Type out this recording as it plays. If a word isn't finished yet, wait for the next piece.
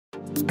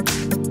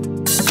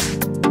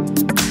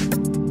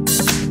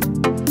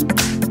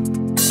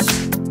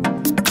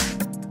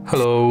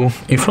Hello,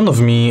 in front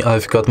of me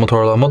I've got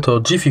Motorola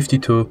Moto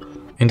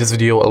G52. In this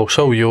video I'll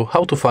show you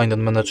how to find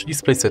and manage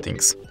display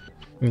settings.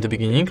 In the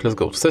beginning, let's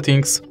go to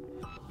settings,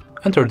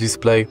 enter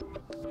display,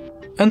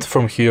 and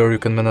from here you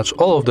can manage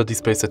all of the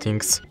display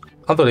settings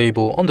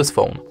available on this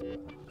phone.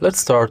 Let's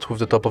start with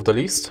the top of the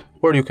list,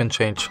 where you can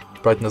change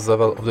brightness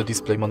level of the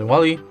display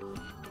manually,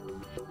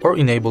 or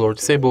enable or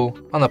disable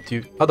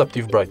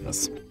adaptive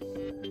brightness.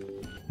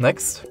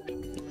 Next,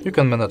 you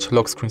can manage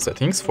lock screen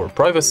settings for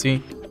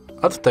privacy,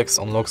 add text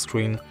on lock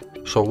screen,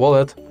 show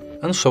wallet,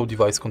 and show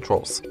device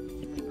controls.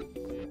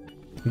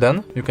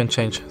 Then you can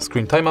change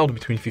screen timeout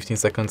between 15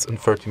 seconds and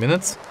 30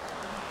 minutes,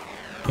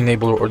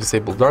 enable or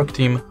disable dark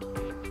theme,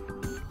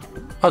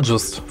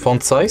 adjust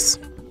font size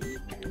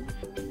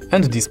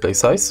and display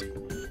size,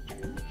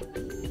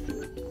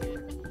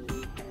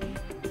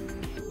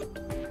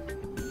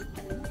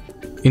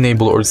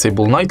 enable or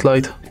disable night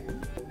light,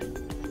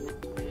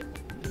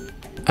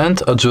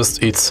 and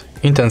adjust its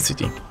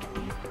intensity.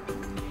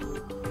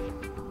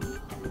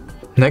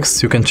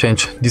 Next, you can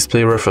change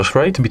display refresh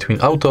rate between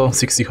auto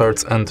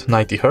 60Hz and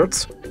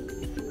 90Hz,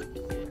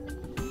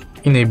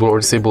 enable or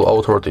disable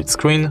auto rotate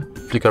screen,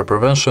 flicker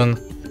prevention,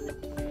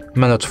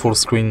 manage full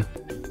screen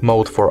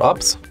mode for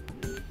apps,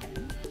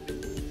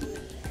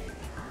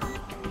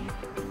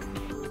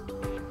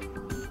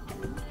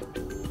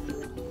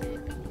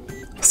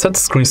 set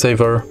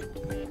screensaver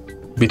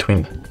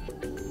between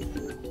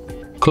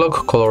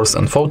clock, colors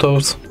and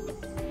photos,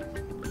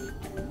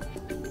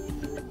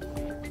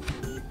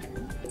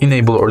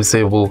 enable or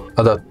disable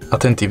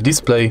attentive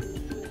display,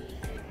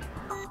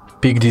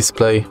 peak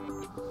display,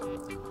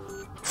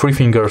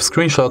 3-finger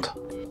screenshot,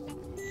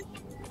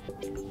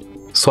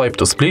 swipe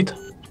to split,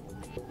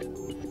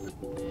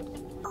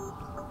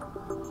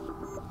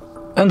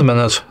 and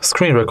manage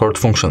screen record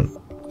function.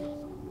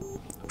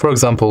 For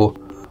example,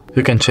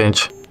 you can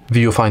change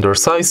viewfinder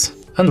size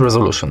and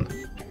resolution.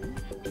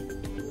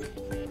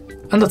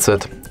 And that's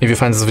it. If you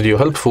find this video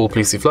helpful,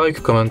 please leave a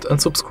like, comment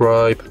and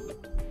subscribe.